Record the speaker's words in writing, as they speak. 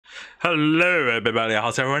Hello everybody,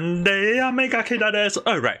 how's everyone day? I'm Mega Kid.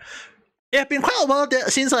 Alright. It's been quite a while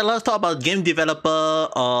since I last talked about game developer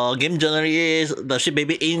or game journalists, the shit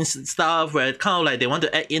baby in stuff where kind of like they want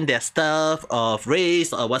to add in their stuff of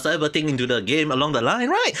race or whatsoever thing into the game along the line,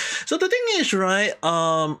 right? So the thing is, right,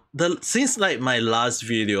 since like my last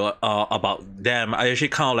video about them, I actually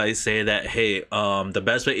kind of like say that hey, the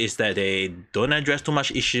best way is that they don't address too much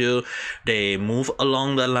issue, they move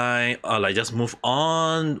along the line or like just move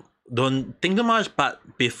on. Don't think too much, but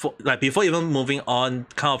before even moving on,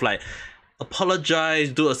 kind of like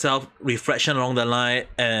apologize, do a self reflection along the line,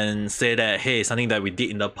 and say that hey, something that we did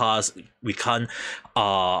in the past, we can't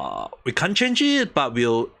change it, but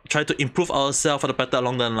we'll try to improve ourselves for the better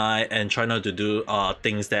along the line, and try not to do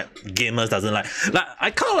things that gamers doesn't like. Like I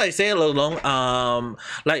kind of like say along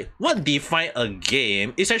like what define a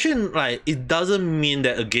game is actually like it doesn't mean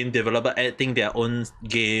that a game developer adding their own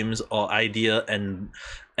games or idea and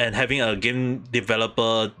having a game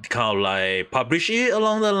developer kind of like publish it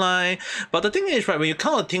along the line. But the thing is, right, when you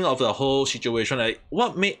kind of think of the whole situation, like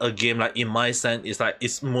what made a game, like in my sense, is like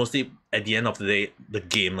it's mostly at the end of the day the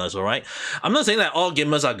gamers. All right, I'm not saying that all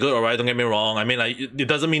gamers are good, all right, don't get me wrong. I mean, like it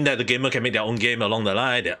doesn't mean that the gamer can make their own game along the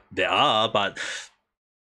line. There are, but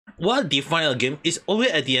what define a game is always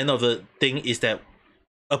at the end of the thing is that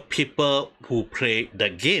a people who play the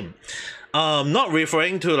game. Not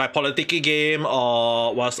referring to like political game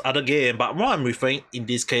or was other game, but what I'm referring in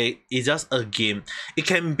this case is just a game. It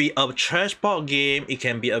can be a trash board game, it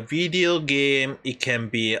can be a video game, it can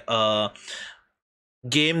be a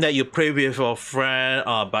game that you play with your friend,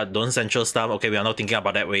 but don't censor stuff. Okay, we are not thinking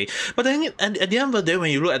about that way. But then at the end of the day,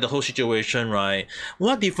 when you look at the whole situation, right,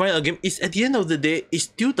 what defines a game is at the end of the day is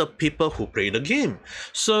still the people who play the game.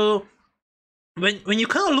 So when you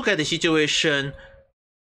kind of look at the situation,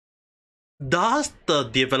 does the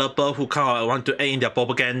developer who kind of want to add in their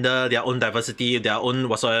propaganda, their own diversity, their own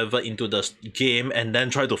whatsoever into the game and then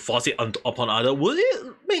try to force it upon other, will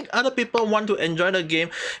it make other people want to enjoy the game?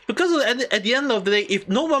 Because at the end of the day, if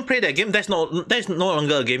no one play that game, that's no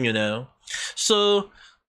longer a game, you know. So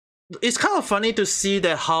it's kind of funny to see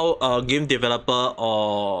that how a game developer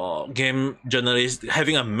or game journalist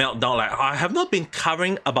having a meltdown. Like I have not been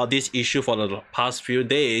covering about this issue for the past few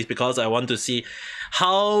days because I want to see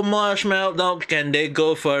how much meltdown can they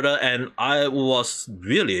go further, and I was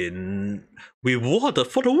really rewarded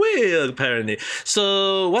for the way apparently.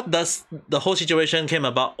 So what does the whole situation came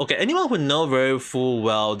about? Okay, anyone who know very full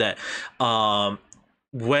well that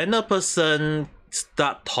when a person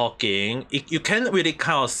start talking, you can't really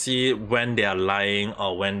kind of see when they are lying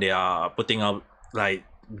or when they are putting out like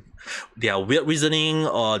their weird reasoning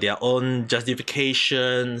or their own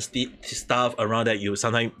justifications, the stuff around that you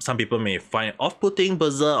sometimes some people may find off-putting,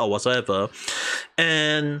 bizarre or whatsoever.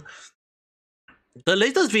 And the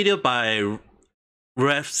latest video by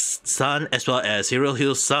Ref's son as well as Hero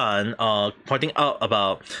Hill's son pointing out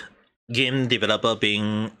about game developer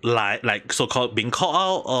being like so-called being called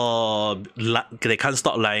out or they can't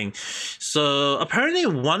stop lying. So apparently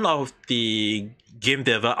one of the game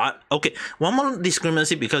developer, okay, one more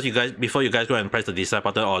discrepancy, because you guys, before you guys go and press the dislike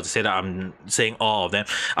button or say that I'm saying all of them,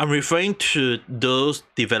 I'm referring to those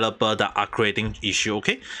developers that are creating issue.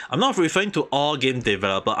 Okay, I'm not referring to all game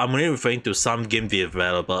developer, I'm only referring to some game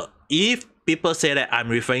developer. If people say that I'm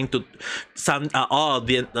referring to some all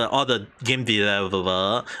the game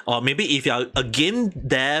developer, or maybe if you're a game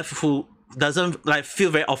dev who doesn't like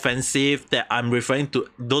feel very offensive that I'm referring to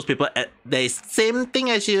those people at the same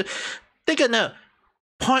thing as you, take a note.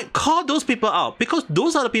 Call those people out, because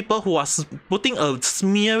those are the people who are putting a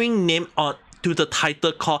smearing name on to the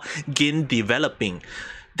title called game developing.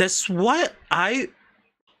 That's why I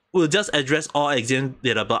will just address all game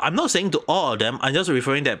developers. I'm not saying to all of them, I'm just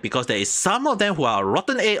referring that because there is some of them who are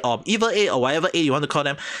rotten A or evil A or whatever A you want to call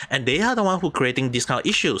them, and they are the one who creating this kind of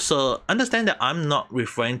issue. So understand that I'm not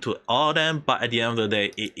referring to all of them, but at the end of the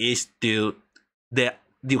day, it is still there.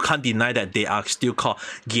 You can't deny that they are still called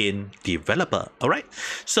game developer. All right,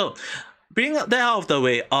 so bring that out of the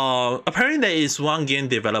way, apparently there is one game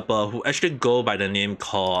developer who actually go by the name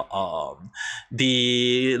called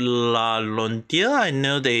the La Lontia. I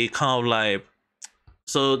know they kind of like,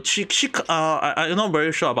 so she I'm not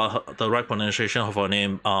very sure about the right pronunciation of her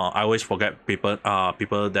name. I always forget people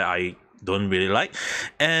that I don't really like,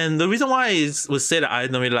 and the reason why I would say that I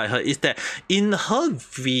don't really like her is that in her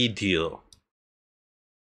video,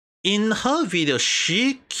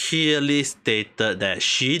 she clearly stated that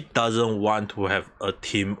she doesn't want to have a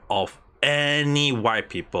team of any white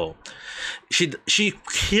people. She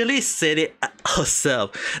clearly said it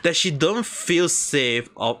herself that she don't feel safe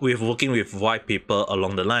with working with white people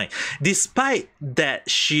along the line, despite that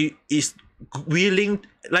she is willing,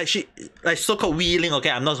 like so-called willing, okay,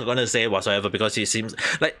 I'm not gonna say whatsoever because it seems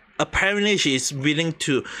like apparently she is willing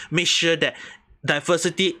to make sure that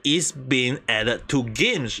diversity is being added to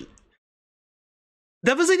games.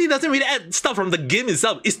 Diversity doesn't really start from the game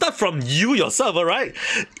itself. It starts from you yourself, alright?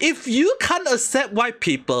 If you can't accept white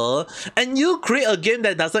people and you create a game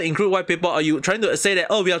that doesn't include white people, or you trying to say that,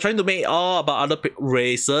 oh, we are trying to make it all about other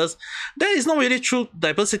races, that is not really true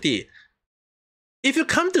diversity. If you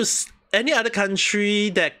come to any other country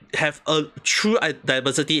that have a true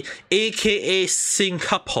diversity, aka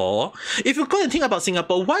Singapore, if you go and think about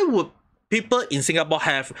Singapore, why would people in Singapore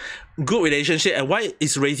have good relationship, and why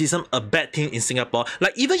is racism a bad thing in Singapore?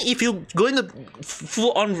 Like, even if you go into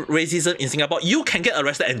full-on racism in Singapore, you can get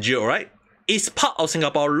arrested and jail, right? It's part of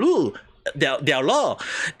Singapore rule, their law.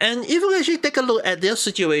 And if you actually take a look at their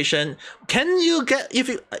situation, can you get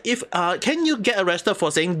can you get arrested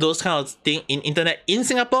for saying those kind of thing in internet in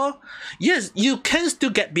Singapore? Yes, you can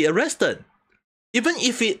still be arrested, even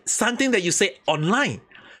if it's something that you say online,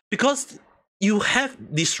 because you have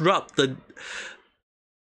disrupted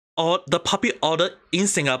the public order in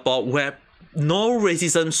Singapore, where no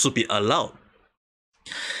racism should be allowed.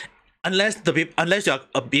 Unless you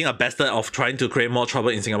are being a bastard of trying to create more trouble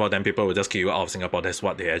in Singapore, then people will just kick you out of Singapore. That's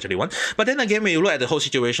what they actually want. But then again, when you look at the whole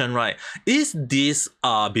situation, right, is this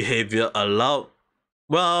behavior allowed?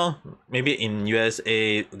 Well, maybe in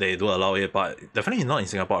USA they do allow it, but definitely not in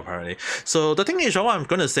Singapore apparently. So the thing is, what I'm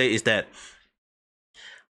gonna say is that,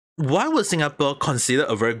 why would Singapore consider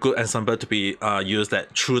a very good example to be used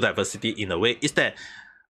that true diversity in a way is that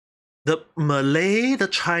the Malay, the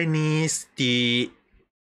Chinese, the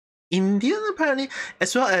Indian apparently,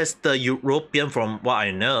 as well as the European, from what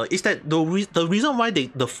I know, is that the reason why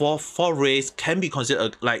the four race can be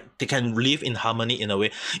considered like they can live in harmony in a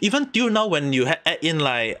way. Even till now, when you add in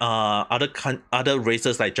like other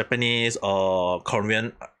races like Japanese or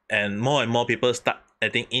Korean, and more people start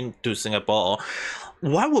adding into Singapore,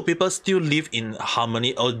 why would people still live in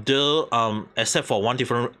harmony, although except for one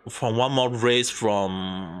more race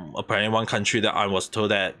from apparently one country that I was told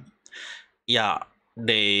that, yeah,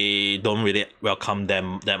 they don't really welcome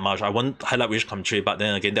them that much. I won't highlight which country, but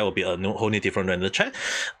then again, that will be a whole new different random chat.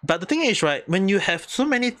 But the thing is, right, when you have so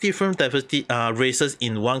many different diversity races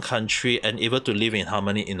in one country and able to live in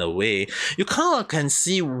harmony in a way, you kind of can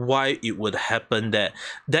see why it would happen that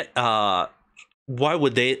why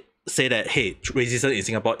would they say that, hey, racism in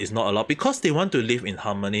Singapore is not allowed? Because they want to live in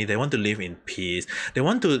harmony, they want to live in peace, they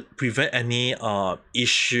want to prevent any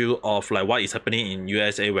issue of like what is happening in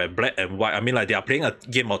USA, where black and white, I mean, like they are playing a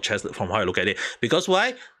game of chess from how I look at it. Because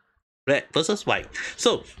why? Black versus white.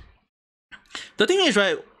 So the thing is,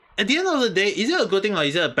 right, at the end of the day, is it a good thing or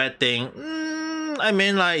is it a bad thing? I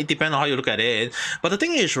mean, like, it depends on how you look at it. But the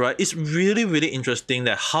thing is, right, it's really, really interesting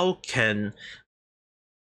that how can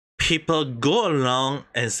people go along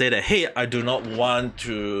and say that, hey, I do not want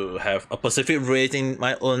to have a specific race in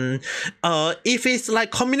my own. If it's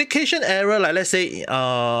like communication error, like let's say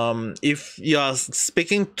if you are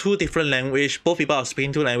speaking two different language, both people are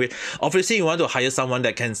speaking two language, obviously you want to hire someone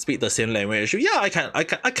that can speak the same language. Yeah, I can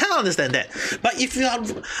understand that. But if you are,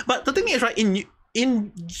 but the thing is, right, in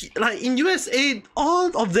USA,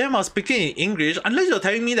 all of them are speaking in English, unless you're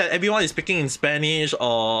telling me that everyone is speaking in Spanish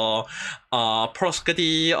or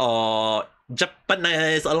Prosody or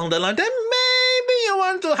Japanese along the line, then maybe you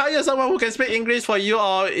want to hire someone who can speak English for you,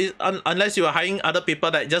 or unless you are hiring other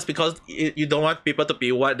people that just because you don't want people to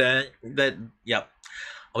be white, then yeah.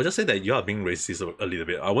 I would just say that you are being racist a little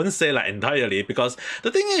bit. I wouldn't say like entirely, because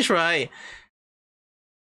the thing is, right,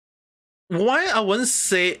 why I wouldn't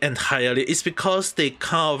say entirely is because they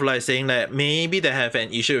kind of like saying that maybe they have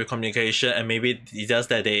an issue with communication, and maybe it's just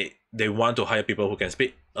that they want to hire people who can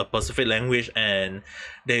speak a specific language, and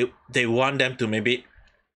they want them to maybe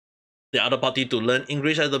the other party to learn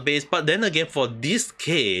English as the base. But then again, for this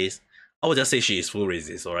case, I would just say she is full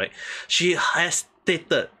racist, alright? She has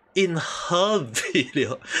stated in her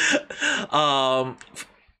video, I'm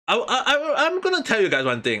gonna tell you guys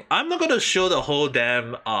one thing. I'm not gonna show the whole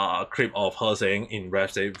damn clip of her saying in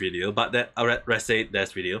Rest8 video, but that Rest8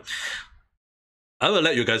 Death video, I will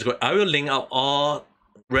let you guys go. I will link out all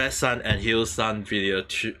Red Sun and Hill Sun video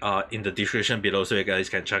to in the description below, so you guys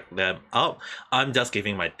can check them out. I'm just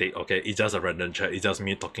giving my take, okay? It's just a random chat. It's just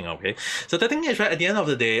me talking, okay? So the thing is, right, at the end of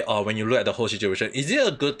the day, when you look at the whole situation, is it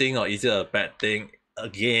a good thing or is it a bad thing?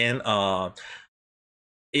 Again,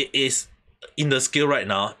 it is, in the scale right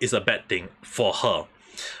now, is a bad thing for her.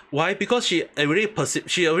 Why? Because she already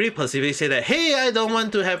perceive say that, hey, I don't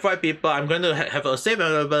want to have white people. I'm going to have a safe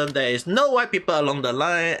environment. There is no white people along the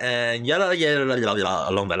line, and yada yada yada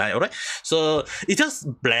along the line. Alright, so it's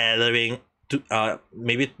just blathering to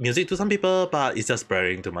maybe music to some people, but it's just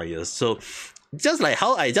blathering to my ears. So just like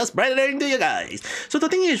how I just blathering to you guys. So the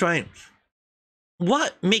thing is, right,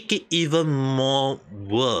 what make it even more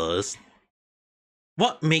worse?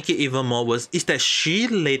 What make it even more worse is that she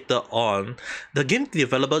later on, the game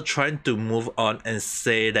developer trying to move on and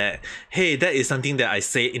say that, hey, that is something that I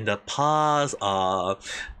say in the past,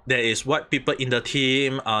 there is white people in the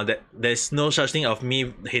team, that there's no such thing of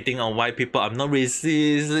me hating on white people, I'm not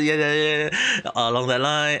racist, yeah, along that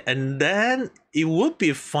line. And then it would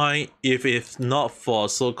be fine if it's not for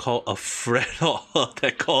so-called a friend of her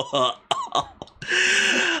that called her out.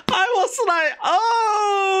 I was like,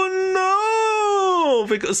 oh no!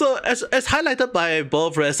 Because so as highlighted by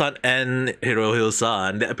both Resan and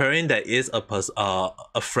Hirohyo-san, that apparently there is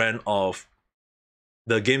a friend of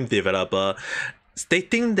the game developer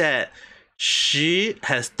stating that she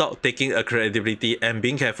has stopped taking a credibility and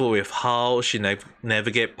being careful with how she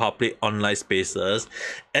navigate public online spaces,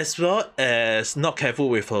 as well as not careful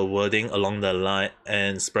with her wording along the line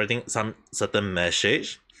and spreading some certain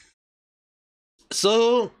message.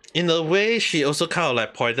 So in a way, she also kind of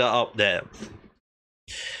like pointed out that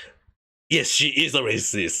yes, she is a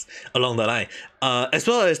racist along the line, as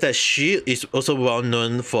well as that she is also well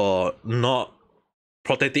known for not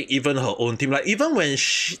protecting even her own team. Like even when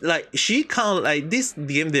she kind of like this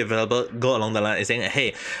game developer go along the line and saying,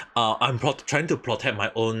 hey, I'm trying to protect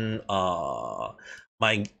my own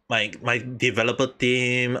my developer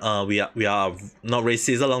team, we are not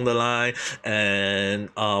racist along the line, and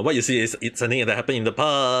what you see is it's something that happened in the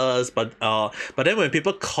past, but then when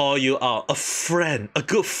people call you out, a friend, a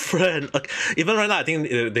good friend, even right now I think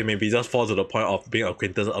they maybe just fall to the point of being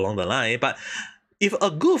acquaintance along the line, but if a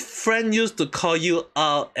good friend used to call you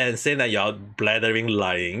out and say that you're blathering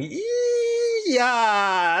lying,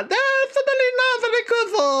 yeah, definitely not very good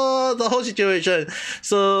for the whole situation.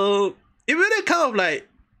 So it really kind of like,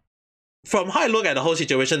 from how I look at the whole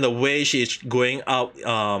situation, the way she's going out,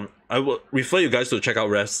 I would refer you guys to check out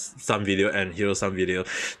Ref's some video and Hero's some video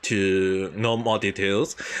to know more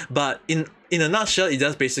details. But in a nutshell, it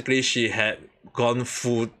just basically she had gone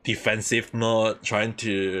full defensive mode, trying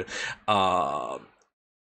to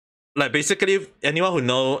like basically anyone who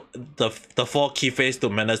know the 4 key phase to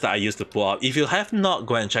manners that I used to pull out, if you have not,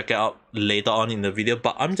 go and check it out later on in the video.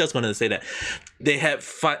 But I'm just gonna say that they had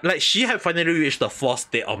she had finally reached the 4th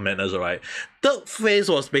state of manners, right? 3rd phase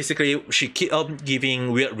was basically she keep on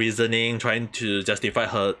giving weird reasoning, trying to justify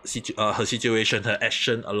her situation, her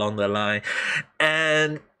action along the line,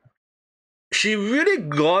 and she really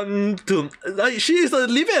gone to, like, she is a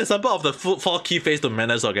living example of the 4 key phase to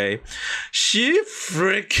manners, okay? She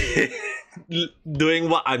freaking doing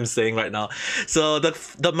what I'm saying right now. So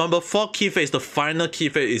the number 4 key phase, the final key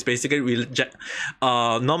phase, is basically reject.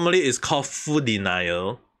 Normally it's called full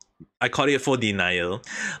denial. I call it full denial,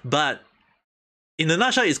 but in a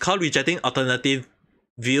nutshell, it's called rejecting alternative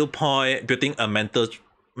viewpoint, building a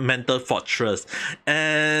mental fortress.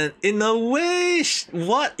 And in a way,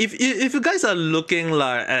 what if you guys are looking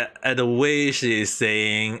like at the way she is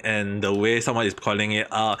saying and the way someone is calling it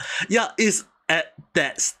out, yeah, it's at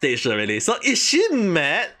that stage already. So is she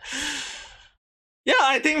mad? Yeah,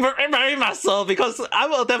 I think very, very much so, because I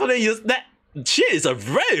will definitely use that. She is a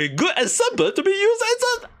very good example to be used as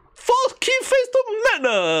a 4th key phase to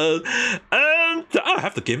manners, and I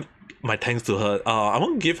have to give my thanks to her. I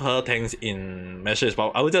won't give her thanks in message, but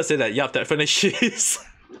I would just say that yeah, definitely she is.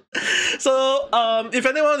 So if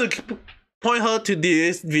anyone wants to point her to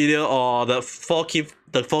this video or the 4 key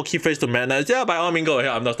phrase to manners, yeah, by all means go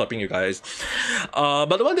ahead. I'm not stopping you guys.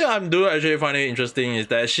 But the one thing I'm doing actually finding interesting is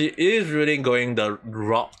that she is really going the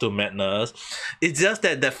route to madness. It's just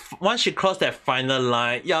that once she crossed that final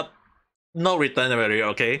line, yeah, no return already,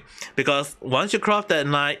 okay? Because once you cross that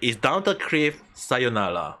line, it's down the cliff,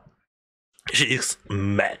 sayonara. She is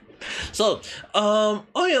mad. So all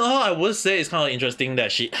in all, I would say it's kind of interesting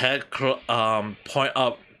that she had point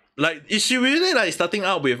out, like, is she really like starting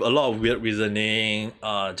out with a lot of weird reasoning,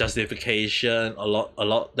 justification, a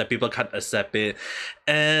lot that people can't accept it,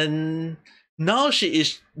 and now she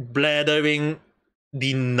is blathering,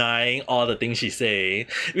 denying all the things she say,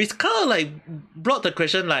 which kind of like brought the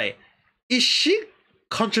question like, is she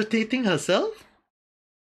contradicting herself?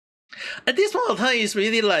 At this point of time, it's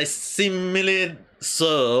really like seemingly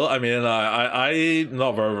So I mean, I'm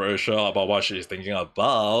not very sure about what she's thinking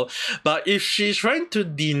about. But if she's trying to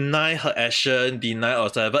deny her action, deny or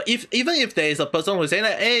whatever, even if there is a person who's saying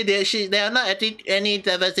like, hey, they are not any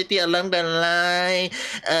diversity along the line.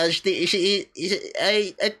 I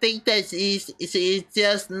think that she's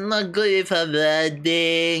just not good with her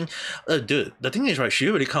wording. Dude, the thing is right, she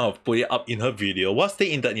really kind of put it up in her video. What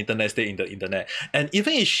stay in the internet, stay in the internet. And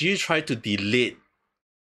even if she tried to delete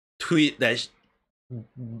tweet that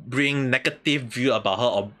bring negative view about her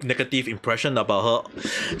or negative impression about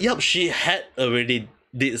her, yep, she had already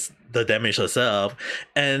did the damage herself.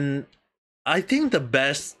 And I think the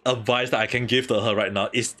best advice that I can give to her right now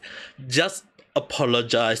is just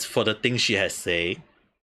apologize for the things she has said,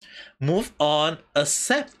 move on,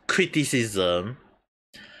 accept criticism,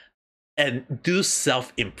 and do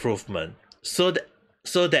self-improvement so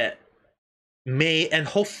that may and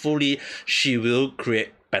hopefully she will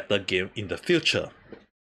create better game in the future.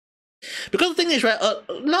 Because the thing is, right,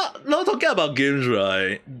 not talking about games,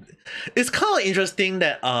 right, it's kind of interesting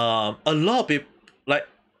that a lot of people, like,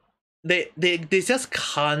 they just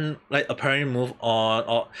can't, like, apparently move on.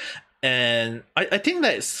 Or and I think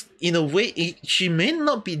that in a way she may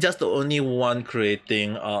not be just the only one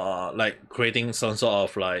creating creating some sort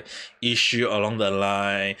of like issue along the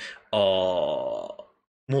line or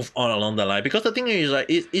move on along the line. Because the thing is, like,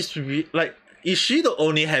 it's like, is she the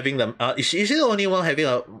only having the is she the only one having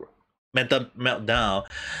a mental meltdown?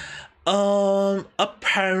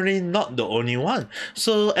 Apparently not the only one.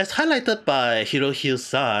 So as highlighted by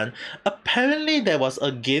Hirohyu-san, apparently there was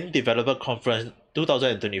a game developer conference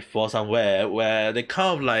 2024 somewhere where they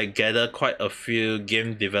kind of like gather quite a few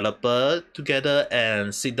game developer together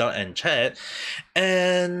and sit down and chat,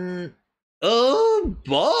 and oh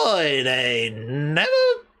boy, they never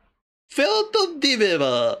failed to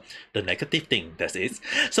deliver the negative thing. That's it.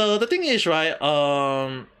 So the thing is, right,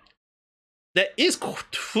 there is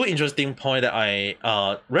two interesting point that I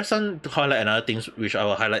to highlight another things which I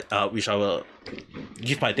will highlight which I will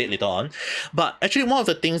give my take later on. But actually one of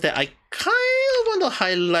the things that I kind of want to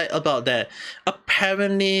highlight about that,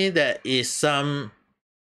 apparently there is some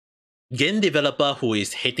game developer who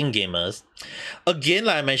is hating gamers. Again,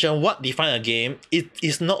 like I mentioned, what define a game, it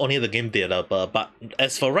is not only the game developer, but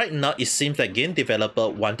as for right now, it seems like game developer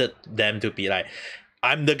wanted them to be like,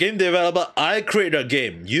 I'm the game developer, I create a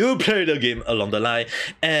game, you play the game along the line.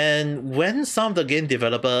 And when some of the game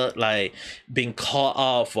developer like being called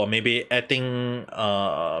out for maybe adding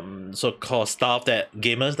so-called stuff that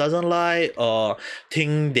gamers doesn't like or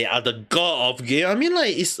think they are the god of game, I mean,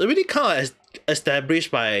 like, it's really kind of established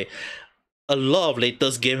by a lot of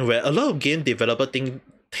latest games where a lot of game developer think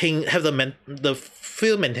have the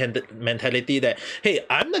mentality that, hey,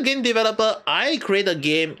 I'm the game developer, I create a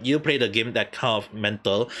game, you play the game, that kind of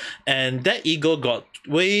mental. And that ego got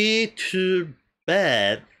way too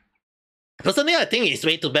bad. Personally, I think it's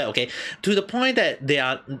way too bad, okay? To the point that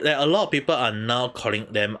a lot of people are now calling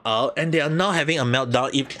them out and they are now having a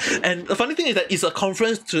meltdown. And the funny thing is that it's a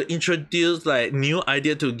conference to introduce like new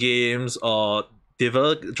idea to games or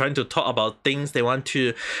trying to talk about things they want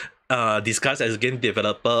to discuss as a game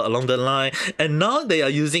developer along the line, and now they are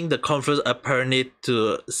using the conference apparently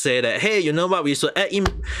to say that, hey, you know what, we should add in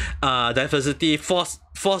diversity, force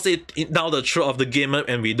it down the throat of the gamer,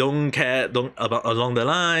 and we don't care about along the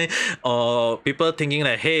line. Or people thinking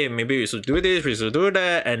like, hey, maybe we should do this, we should do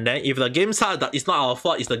that, and then if the game sucks, it's not our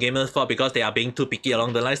fault, it's the gamer's fault because they are being too picky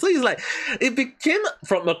along the line. So it's like it became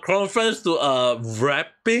from a conference to a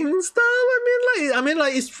rapping stuff. I mean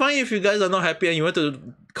like it's fine if you guys are not happy and you want to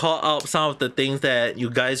call out some of the things that you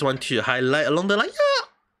guys want to highlight along the line. Yeah,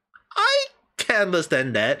 I can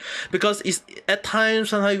understand that, because it's at times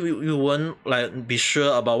sometimes we won't like be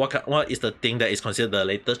sure about what is the thing that is considered the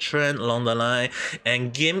latest trend along the line,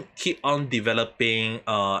 and game keep on developing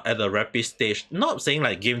at a rapid stage. Not saying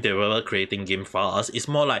like game developer creating game fast, it's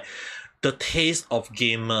more like the taste of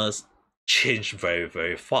gamers change very,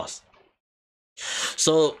 very fast.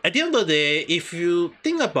 So at the end of the day, if you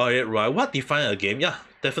think about it, right, what defines a game? Yeah,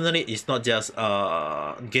 definitely it's not just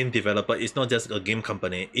game developer, it's not just a game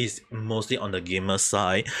company, it's mostly on the gamer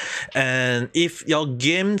side. And if your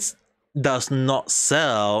games does not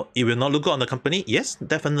sell, it will not look good on the company. Yes,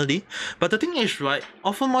 definitely. But the thing is, right,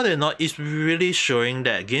 often more than not, it's really showing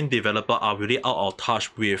that game developers are really out of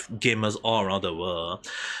touch with gamers all around the world.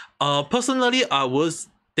 Personally, I was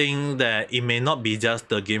think that it may not be just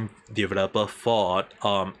the game developer fault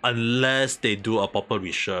unless they do a proper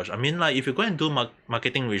research. I mean, like, if you go and do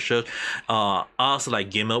marketing research, ask like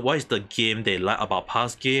gamer what is the game they like about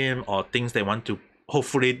past game or things they want to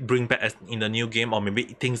hopefully bring back as in the new game, or maybe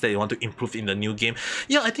things that you want to improve in the new game.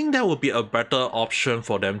 Yeah, I think that would be a better option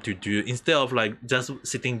for them to do, instead of like just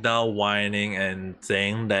sitting down whining and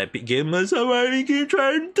saying that big gamers are whining,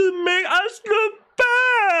 trying to make us look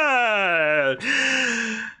bad.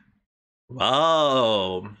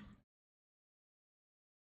 Wow.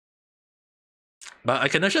 But I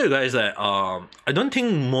can assure you guys that I don't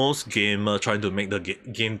think most gamers trying to make the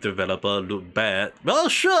game developer look bad. Well,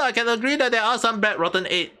 sure, I can agree that there are some bad rotten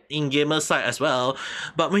egg in gamer side as well.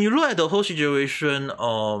 But when you look at the whole situation,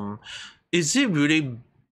 is it really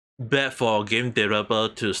bad for a game developer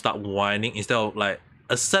to start whining instead of like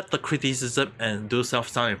accept the criticism and do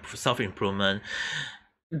self improvement?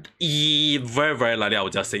 Very, very likely I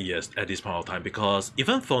would just say yes at this point of time, because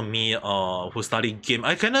even for me who studied game,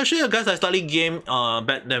 I can assure you guys I studied game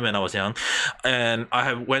back then when I was young, and I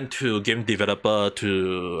have went to game developer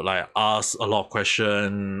to like ask a lot of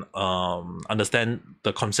questions, understand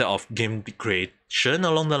the concept of game creation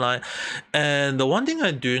along the line. And the one thing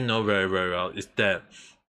I do know very, very well is that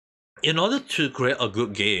in order to create a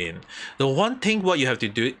good game, the one thing what you have to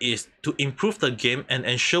do is to improve the game and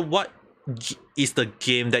ensure what is the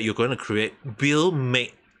game that you're going to create will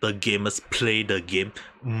make the gamers play the game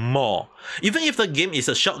more. Even if the game is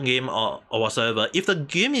a short game or whatsoever, if the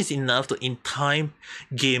game is enough to entice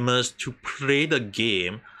gamers to play the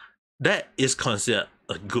game, that is considered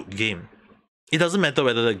a good game. It doesn't matter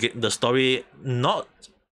whether the story not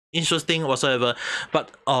interesting whatsoever,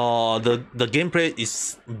 but the gameplay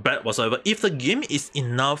is bad whatsoever. If the game is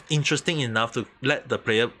interesting enough to let the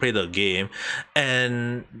player play the game,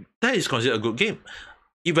 and that is considered a good game.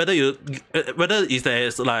 Whether is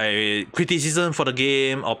there's like criticism for the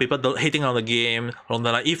game or people hating on the game along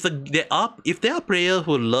the line, if there are players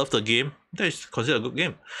who love the game, that is considered a good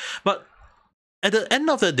game. But at the end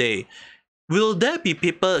of the day, will there be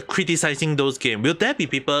people criticizing those games? Will there be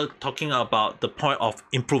people talking about the point of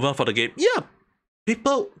improvement for the game? Yeah,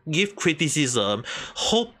 people give criticism,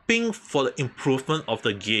 hoping for the improvement of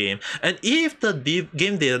the game. And if the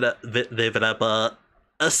game developer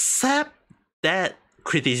accept that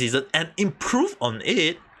criticism and improve on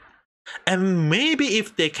it, and maybe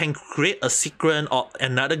if they can create a sequel or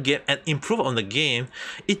another game and improve on the game,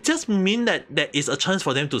 it just means that there is a chance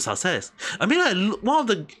for them to success. I mean, like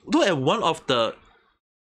look at one of the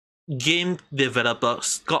game developers,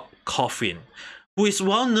 Scott Coffin, who is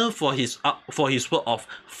well known for his work of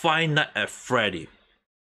Five Nights at Freddy.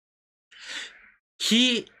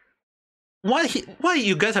 Why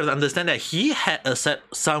you guys have to understand that he had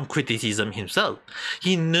accept some criticism himself.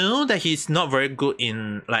 He knew that he's not very good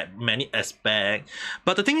in like many aspects,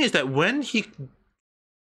 but the thing is that when he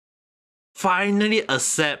finally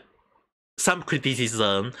accept some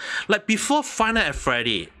criticism, like before Five Nights at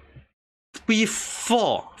Freddy,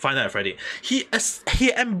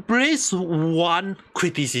 he embraced one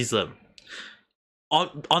criticism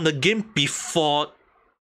on the game before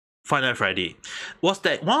Five Nights at Freddy, was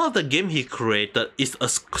that one of the game he created is a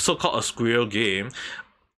so-called a squirrel game,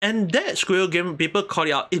 and that squirrel game, people call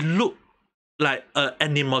it out, it looked like an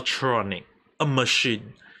animatronic, a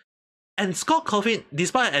machine. And Scott Coffin,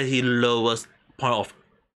 despite at his lowest point of,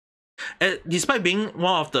 despite being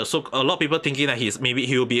one of the a lot of people thinking that he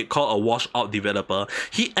will be called a washed out developer,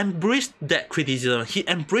 he embraced that criticism. He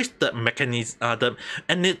embraced the mechanism, the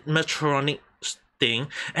animatronic thing,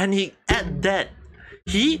 and he add that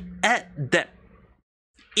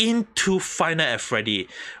into Five Nights at Freddy.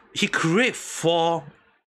 He create 4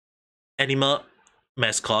 animal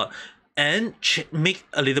mascot and make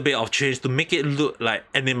a little bit of change to make it look like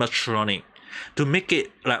animatronic, to make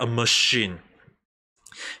it like a machine.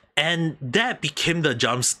 And that became the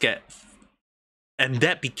jump scare. And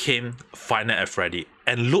that became Five Nights at Freddy.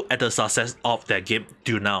 And look at the success of that game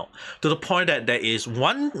till now. To the point that there is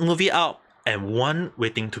 1 movie out and 1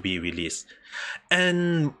 waiting to be released.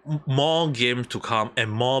 And more games to come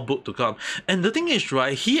and more book to come. And the thing is,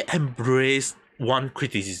 right, he embraced one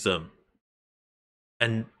criticism.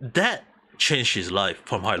 And that changed his life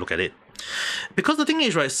from how I look at it. Because the thing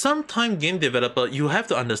is, right, sometimes game developer, you have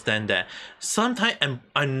to understand that sometimes, and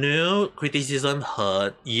I know criticism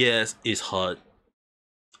hurt. Yes, it's hurt.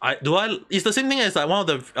 It's the same thing as like one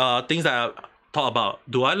of the things that I talk about.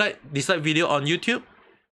 Do I dislike video on YouTube?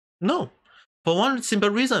 No. For one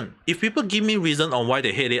simple reason. If people give me reason on why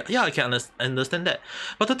they hate it, yeah, I can understand that.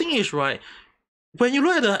 But the thing is, right, when you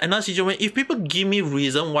look at another situation, if people give me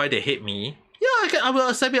reason why they hate me, yeah, I will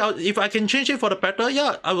accept it. If I can change it for the better,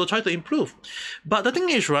 yeah, I will try to improve. But the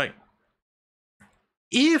thing is, right,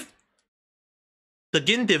 if the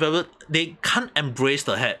game developer, they can't embrace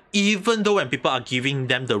the head, even though when people are giving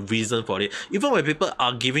them the reason for it, even when people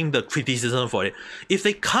are giving the criticism for it, if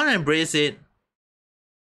they can't embrace it,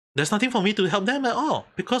 there's nothing for me to help them at all.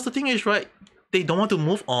 Because the thing is, right, they don't want to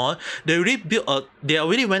move on. They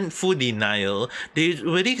already went full denial. They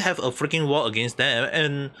already have a freaking war against them,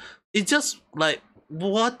 and it's just like,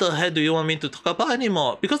 what the heck do you want me to talk about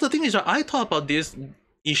anymore? Because the thing is, right, I talk about this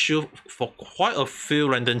issue for quite a few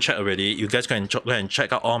random chat already. You guys can go and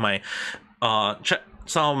check out all my check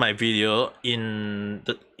some of my video in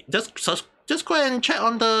the just go and check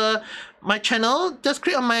on my channel. Just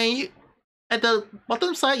click on my at the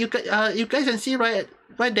bottom side. You guys can see right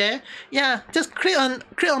there. Yeah, just click on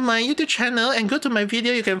my YouTube channel and go to my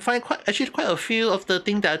video. You can find quite a few of the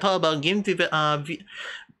things that I talk about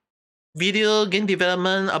video game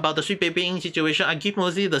development, about the sweet babying situation. I give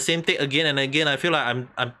mostly the same thing again and again. I feel like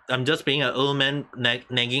I'm just being an old man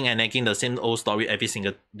nagging the same old story every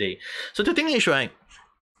single day. So the thing is, right,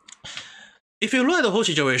 if you look at the whole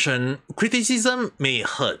situation, criticism may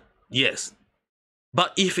hurt, yes,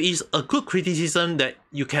 but if it's a good criticism that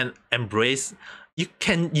you can embrace, you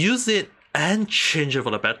can use it and change it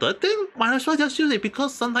for the better, then might as well just use it,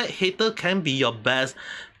 because sometimes hater can be your best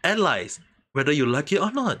allies, whether you like it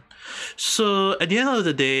or not. So at the end of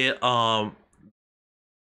the day,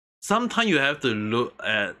 sometimes you have to look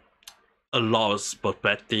at a lot of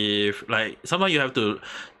perspective. Like sometimes you have to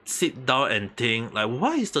sit down and think, like,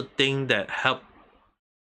 what is the thing that help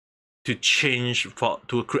to change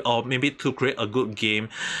or maybe to create a good game.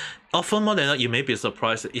 Often more than not, you may be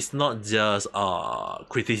surprised, it's not just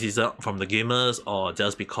criticism from the gamers or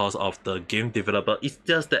just because of the game developer. It's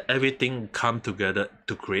just that everything come together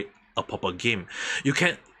to create a proper game.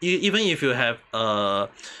 Even if you have a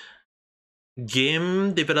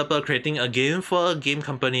game developer creating a game for a game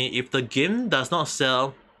company, if the game does not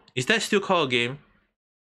sell, is that still called a game?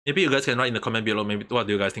 Maybe you guys can write in the comment below. Maybe what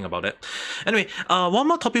do you guys think about that? Anyway, one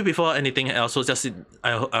more topic before anything else. So just sit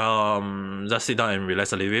down and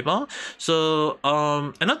relax a little bit more. So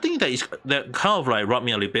another thing that kind of like rubbed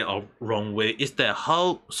me a little bit of wrong way is that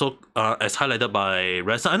how as highlighted by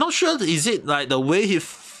resign. I'm not sure is it like the way he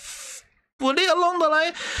put it along the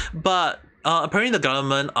line, but apparently the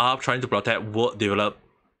government are trying to protect world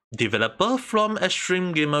developer from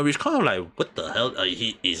extreme gamer, which kind of like, what the hell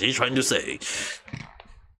is he trying to say?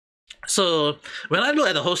 So when I look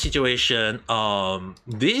at the whole situation,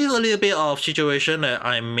 this is a little bit of situation that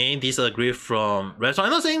I may disagree from Redstone.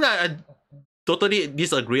 I'm not saying that I totally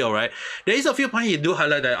disagree, alright? There is a few points you do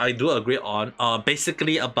highlight that I do agree on.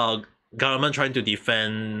 Basically about government trying to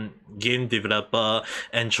defend game developer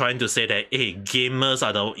and trying to say that, hey, gamers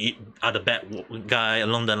are the bad guy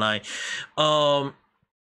along the line.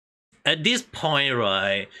 At this point,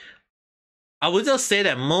 right, I would just say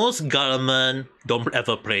that most government don't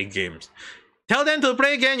ever play games. Tell them to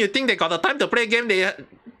play game, you think they got the time to play game, they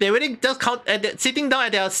really just sitting down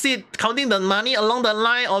at their seat counting the money along the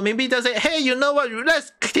line, or maybe just say, hey, you know what,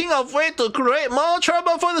 let's think of way to create more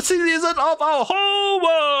trouble for the citizens of our whole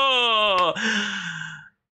world.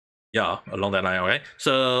 Yeah, along that line, okay?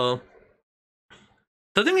 So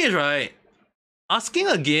the thing is, right, asking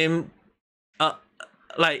a game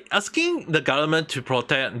like asking the government to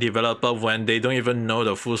protect developer when they don't even know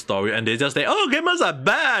the full story and they just say, oh, gamers are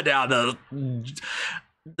bad, they are the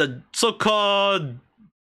so-called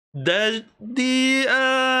degenerate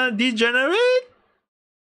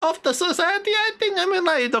of the society, I think. I mean,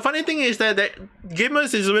 like, the funny thing is that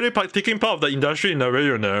gamers is really taking part of the industry in a way,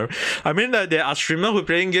 you know. I mean, that there are streamers who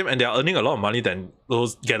playing game and they are earning a lot of money than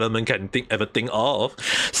those government can ever think of.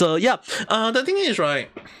 So yeah, the thing is, right,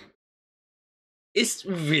 it's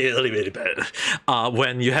really, really bad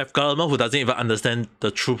when you have government who doesn't even understand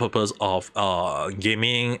the true purpose of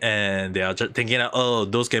gaming, and they are just thinking that, oh,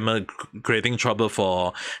 those gamers creating trouble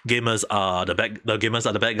for gamers are the gamers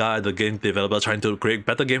are the bad guy, the game developer trying to create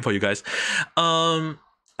better game for you guys. I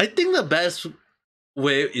think the best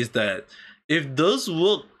way is that if those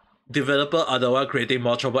work developers are the one creating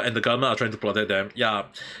more trouble and the government are trying to protect them, yeah.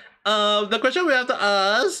 The question we have to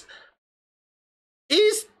ask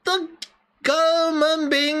is the government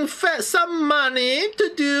being fed some money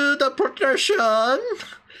to do the protection?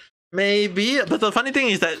 Maybe, but the funny thing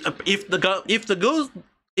is that if the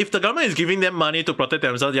government is giving them money to protect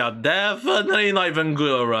themselves, yeah, definitely not even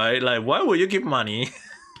good, alright? Like, why would you give money?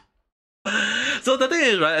 So the thing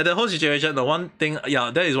is, right, the whole situation, the one thing, yeah,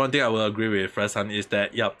 that is one thing I will agree with Fredson, is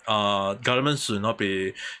that, yeah, government should not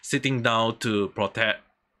be sitting down to protect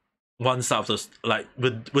one side of the like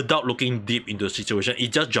without looking deep into the situation,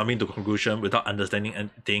 it just jumping to conclusion without understanding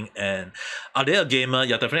anything. And are they a gamer?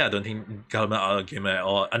 Yeah, definitely. I don't think government are a gamer at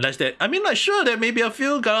all. Unless they, I mean, like sure, there may be a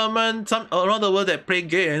few government some around the world that play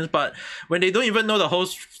games, but when they don't even know the whole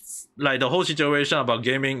situation about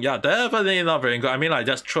gaming, yeah, definitely not very good. I mean, like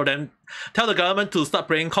just tell the government to start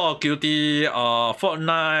playing Call of Duty or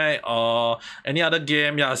Fortnite or any other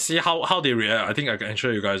game. Yeah, see how they react. I think I can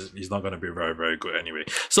assure you guys it's not gonna be very, very good anyway.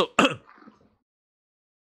 So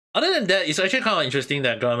other than that, it's actually kind of interesting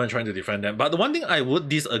that government trying to defend them. But the one thing I would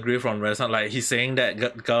disagree from Resan, like he's saying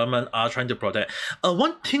that government are trying to protect.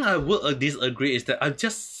 One thing I would disagree is that I'm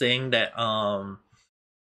just saying that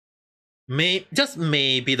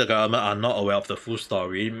maybe the government are not aware of the full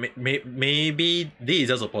story. Maybe this is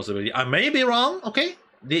just a possibility. I may be wrong, okay?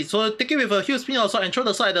 So take it with a huge pinch of salt and throw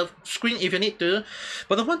the side of the screen if you need to.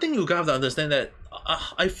 But the one thing you have to understand that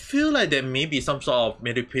I feel like there may be some sort of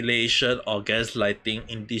manipulation or gaslighting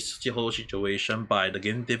in this whole situation by the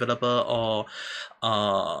game developer or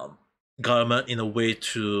government in a way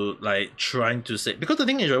to like trying to say, because the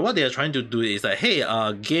thing is right, what they are trying to do is like, hey,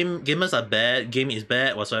 gamers are bad, game is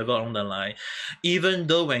bad, whatsoever along the line, even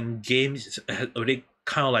though when games has already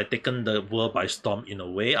kind of like taken the world by storm in a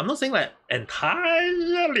way. I'm not saying like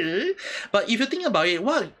entirely, but if you think about it,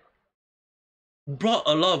 what brought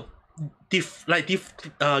a lot of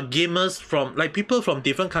gamers from like people from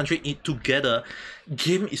different countries together,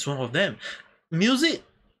 game is one of them. Music,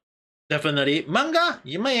 definitely. Manga,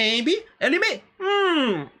 maybe.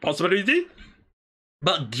 Anime, possibility.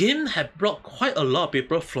 But game have brought quite a lot of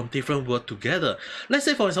people from different worlds together. Let's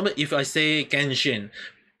say, for example, if I say Genshin,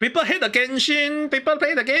 people hate the Genshin, people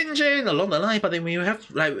play the Genshin along the line. But then when you have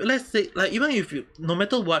like, let's say, like even if you, no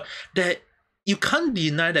matter what, that you can't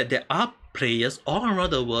deny that there are players all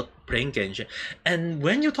around the world playing Genshin. And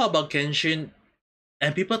when you talk about Genshin,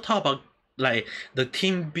 and people talk about like the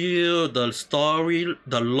team build, the story,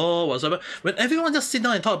 the lore, whatsoever, when everyone just sit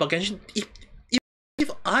down and talk about Genshin, if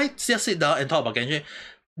I just sit down and talk about Genshin,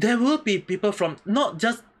 there will be people from not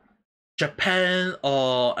just Japan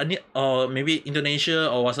or maybe Indonesia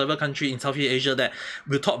or whatever country in Southeast Asia that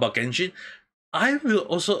will talk about Genshin. I will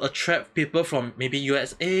also attract people from maybe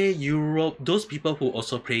USA, Europe, those people who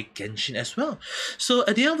also play Genshin as well. So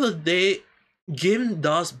at the end of the day, game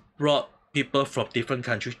does brought people from different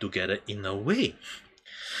countries together in a way.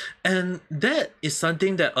 And that is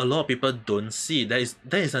something that a lot of people don't see. That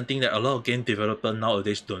is something that a lot of game developers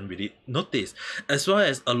nowadays don't really notice. As well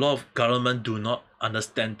as a lot of government do not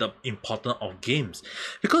understand the importance of games.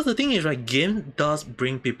 Because the thing is, right, game does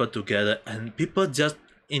bring people together, and people just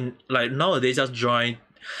in like nowadays just join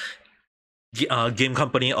game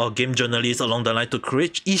company or game journalists along the line to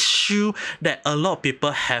create issue that a lot of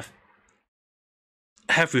people have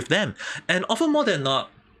with them. And often more than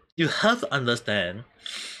not, you have to understand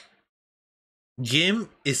game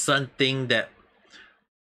is something that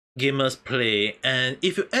gamers play, and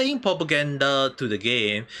if you add in propaganda to the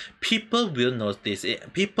game, people will notice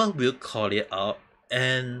it, people will call it out,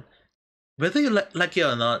 and whether you like it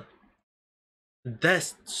or not,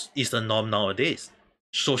 that is the norm nowadays.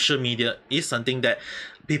 Social media is something that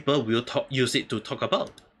people will use it to talk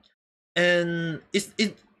about. And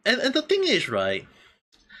and the thing is, right,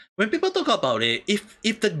 when people talk about it, if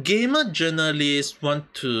the gamer journalists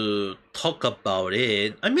want to talk about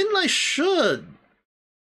it, I mean, like, sure,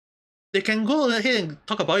 they can go ahead and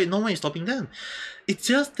talk about it. No one is stopping them. It's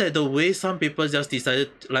just that the way some people just decided,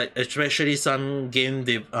 like especially some game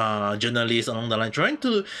journalists along the line, trying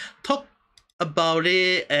to talk about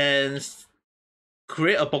it and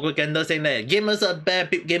create a propaganda saying that gamers are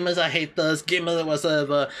bad, gamers are haters, gamers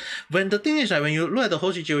whatsoever. When the thing is, like, when you look at the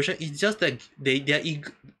whole situation, it's just that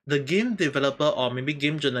the game developer or maybe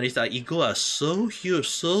game journalists, their ego are so huge,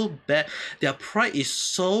 so bad, their pride is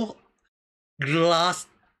so glass.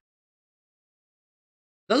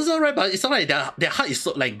 That's not right, but it's not like their heart is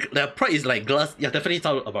so like, their pride is like glass. Yeah, definitely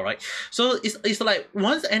sound about right. So it's like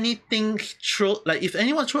once anything like if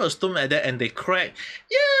anyone throw a stone at that and they crack,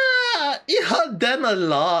 yeah, it hurt them a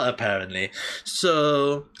lot apparently.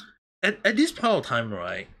 So at this point of time,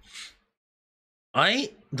 right,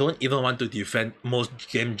 I don't even want to defend most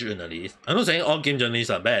game journalists. I'm not saying all game journalists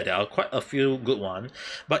are bad. There are quite a few good ones,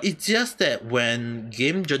 but it's just that when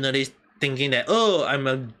game journalists thinking that, oh, I'm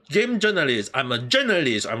a game journalist, I'm a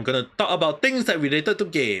journalist, I'm gonna talk about things that related to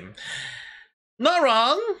game. Not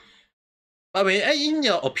wrong. But when you add in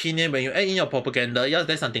your opinion, when you add in your propaganda, yeah,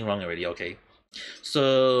 there's something wrong already, okay?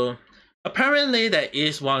 So apparently there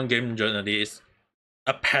is one game journalist,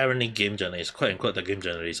 quote unquote the game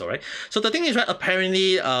journalist, alright? So the thing is, right,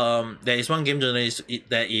 apparently there is one game journalist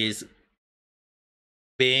that is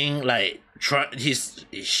being like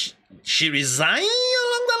she resigned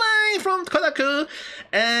along the line from Kotaku,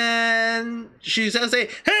 and she just say,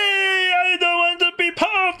 "Hey, I don't want to be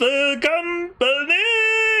part of the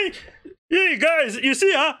company. Hey guys, you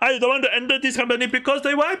see, I don't want to enter this company because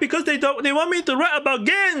why? Because they want me to write about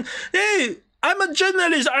game. Hey, I'm a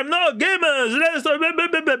journalist. I'm not a gamer.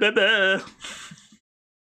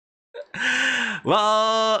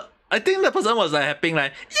 Well, I think the person was like happy,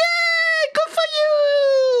 like, yay, good for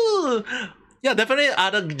you. Yeah, definitely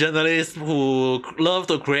other journalists who love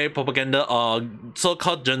to create propaganda, or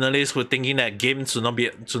so-called journalists who thinking that games should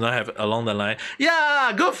not have along the line.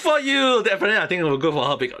 Yeah, good for you. Definitely, I think it was good for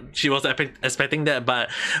her because she was expecting that.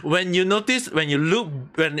 But when you notice, when she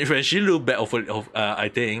look back, I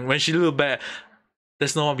think when she look back,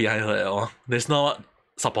 there's no one behind her at all. There's no one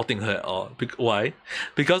supporting her at all. Why?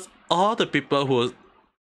 Because all the people who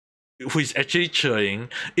is actually cheering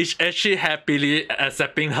is actually happily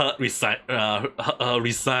accepting her resign,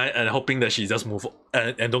 resign, and hoping that she just move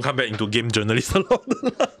and don't come back into game journalist along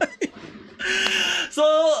the line.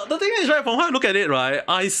 So the thing is, right, from how I look at it, right,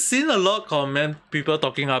 I seen a lot of comment people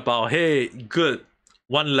talking about, hey, good,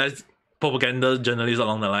 one less propaganda journalist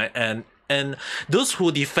along the line, and those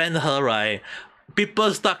who defend her, right,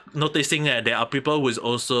 people start noticing that there are people who is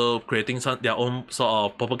also creating their own sort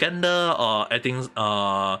of propaganda or adding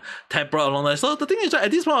tabloid along that. So the thing is that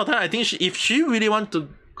at this point of time, I think if she really want to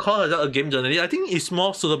call herself a game journalist, I think it's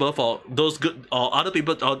more suitable for those good or other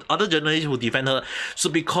people or other journalists who defend her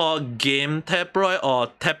should be called game tabloid or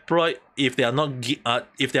tabloid if they are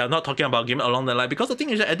not talking about game along the line. Because the thing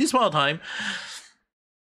is that at this point of time,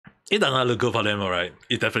 it does not look good for them, alright.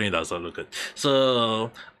 It definitely does not look good. So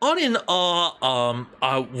all in all,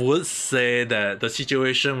 I would say that the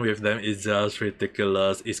situation with them is just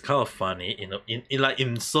ridiculous. It's kind of funny, you know,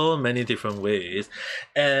 in so many different ways,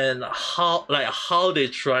 and how they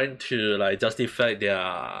trying to like justify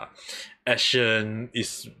their action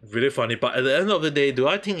is really funny. But at the end of the day, do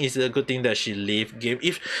I think it's a good thing that she leave game?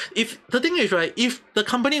 If the thing is, right, if the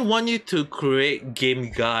company want you to create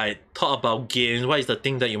game guide, talk about games, what is the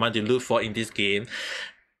thing that you want to look for in this game,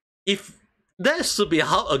 if that should be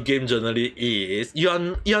how a game journalist is.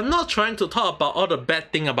 You're not trying to talk about all the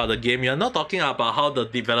bad thing about the game. You're not talking about how the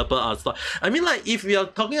developer are stuff. I mean, like, if you're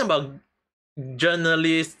talking about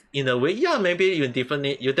journalists in a way, yeah, maybe you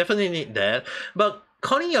definitely need that. But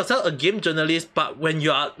calling yourself a game journalist, but when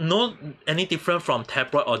you are not any different from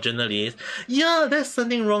tabloid or journalist, yeah, there's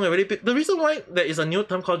something wrong already. The reason why there is a new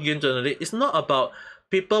term called game journalist is not about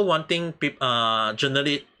people wanting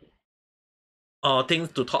journalists or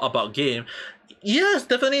things to talk about game. Yes,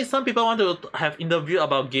 definitely some people want to have interview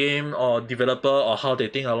about game or developer or how they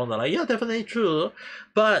think along the line. Yeah, definitely true.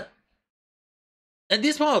 But at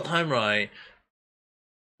this point of time, right,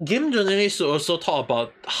 game journalists should also talk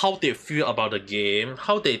about how they feel about the game,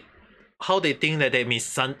 how they think that they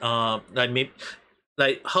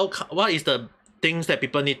what is the things that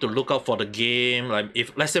people need to look out for the game. Like,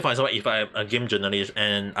 if let's say for example, if I'm a game journalist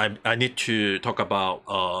and I need to talk about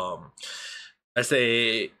let's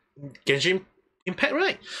say Genshin Impact,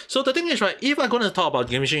 right? So the thing is, right, if I'm gonna talk about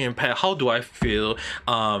Genshin Impact, how do I feel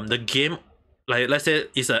the game, like let's say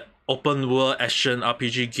it's a open world action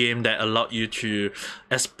RPG game that allowed you to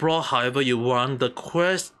explore however you want. The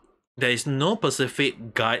quest, there is no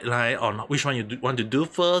specific guideline on which one you want to do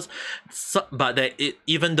first, but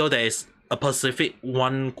even though there is a specific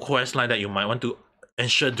one quest line that you might want to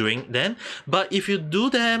ensure doing them, but if you do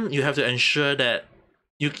them, you have to ensure that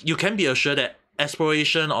you can be assured that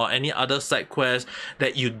exploration or any other side quest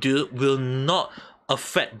that you do will not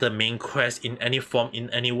affect the main quest in any form, in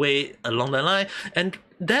any way along the line. And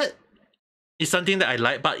that is something that I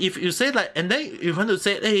like. But if you say like, and then you want to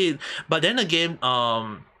say, hey, but then again,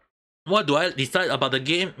 what do I decide about the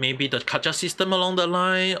game? Maybe the gacha system along the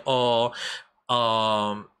line, or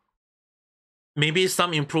maybe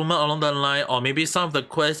some improvement along the line, or maybe some of the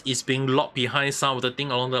quest is being locked behind some of the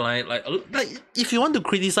thing along the line. Like if you want to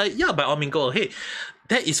criticize, yeah, by all means go ahead.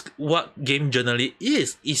 That is what game journalism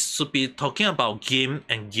is. It should be talking about game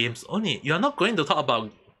and games only. You are not going to talk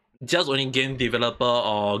about just only game developer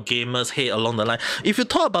or gamers hate along the line. If you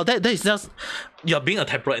talk about that, that is just, you're being a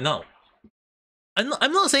tabloid now.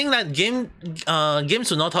 I'm not saying that games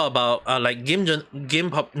should not talk about like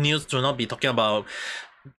game pop news should not be talking about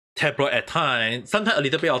tabloid at times. Sometimes a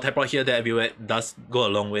little bit of tabloid here, there, everywhere does go a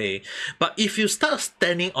long way. But if you start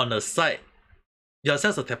standing on the side, you're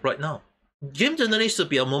just a tabloid now. Game journalist should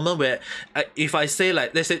be a moment where, if I say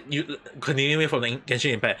like, let's say you continuing from the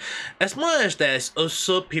Genshin Impact, as much as there's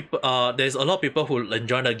also people, there's a lot of people who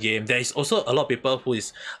enjoy the game, there is also a lot of people who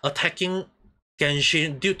is attacking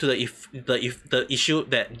Genshin due to the issue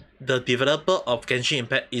that the developer of Genshin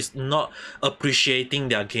Impact is not appreciating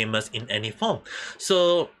their gamers in any form.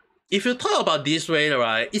 So if you talk about this way,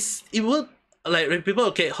 right, it will like people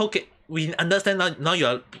okay, we understand now you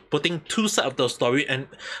are putting two sides of the story, and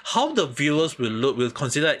how the viewers will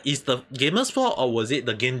consider is the gamer's fault or was it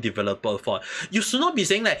the game developer fault. You should not be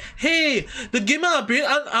saying like, hey, the gamer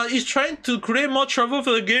is trying to create more trouble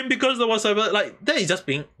for the game because the whatsoever. Like that is just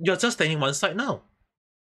being, you're just standing one side now.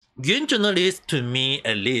 Game journalist, to me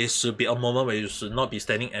at least, should be a moment where you should not be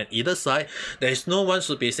standing at either side. There is no one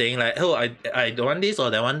should be saying like, oh, I don't want this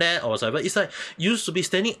or I want that or whatever. It's like you should be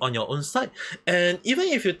standing on your own side. And even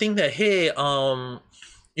if you think that, hey,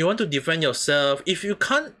 you want to defend yourself, if you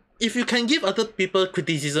can give other people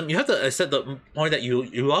criticism, you have to accept the point that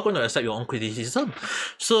you are going to accept your own criticism.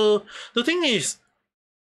 So the thing is,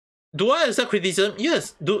 do I accept criticism?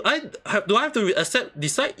 Yes. Do I have to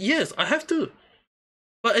decide? Yes, I have to.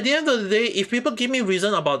 But at the end of the day, if people give me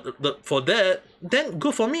reason about for that, then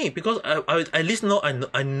good for me, because I at least know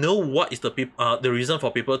I know what is the reason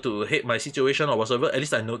for people to hate my situation or whatsoever. At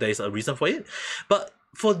least I know there is a reason for it. But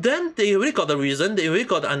for them, they already got the reason. They already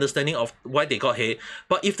got the understanding of why they got hate.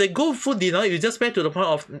 But if they go full denial, you just back to the point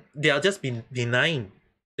of they are just been denying.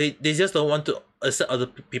 They just don't want to accept other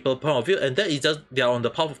people's point of view, and that is just they are on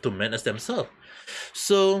the path to madness themselves.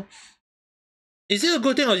 So, is it a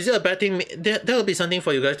good thing or is it a bad thing? That will be something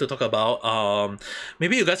for you guys to talk about.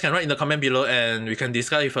 Maybe you guys can write in the comment below and we can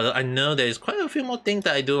discuss it further. I know there is quite a few more things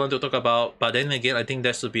that I do want to talk about, but then again, I think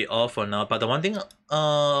that should be all for now. But the one thing,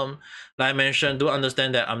 like I mentioned, do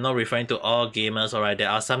understand that I'm not referring to all gamers, alright? There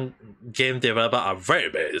are some game developers are very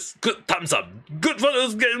best. Good thumbs up. Good for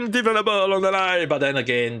those game developer along the line. But then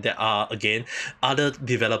again, there are other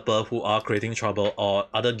developers who are creating trouble, or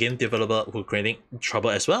other game developers who are creating trouble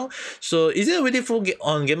as well. So is it really full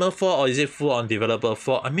on gamer fault or is it full on developer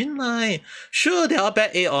fault? I mean, like, sure, there are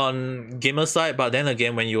bad A on gamer side, but then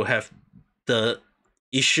again, when you have the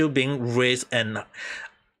issue being raised and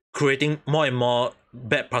creating more and more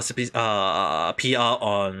bad PR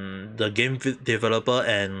on the game developer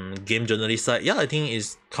and game journalist side, yeah, I think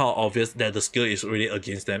it's kind of obvious that the skill is really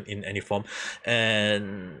against them in any form.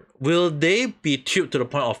 And will they be tuned to the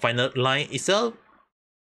point of final line itself?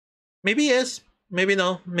 Maybe yes, maybe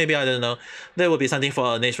no, maybe I don't know. That will be something for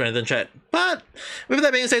our next random chat. But with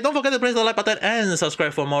that being said, don't forget to press the like button and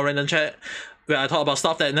subscribe for more random chat where I talk about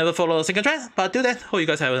stuff that never follow a single trend. But till then, hope you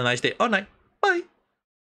guys have a nice day or night. Bye.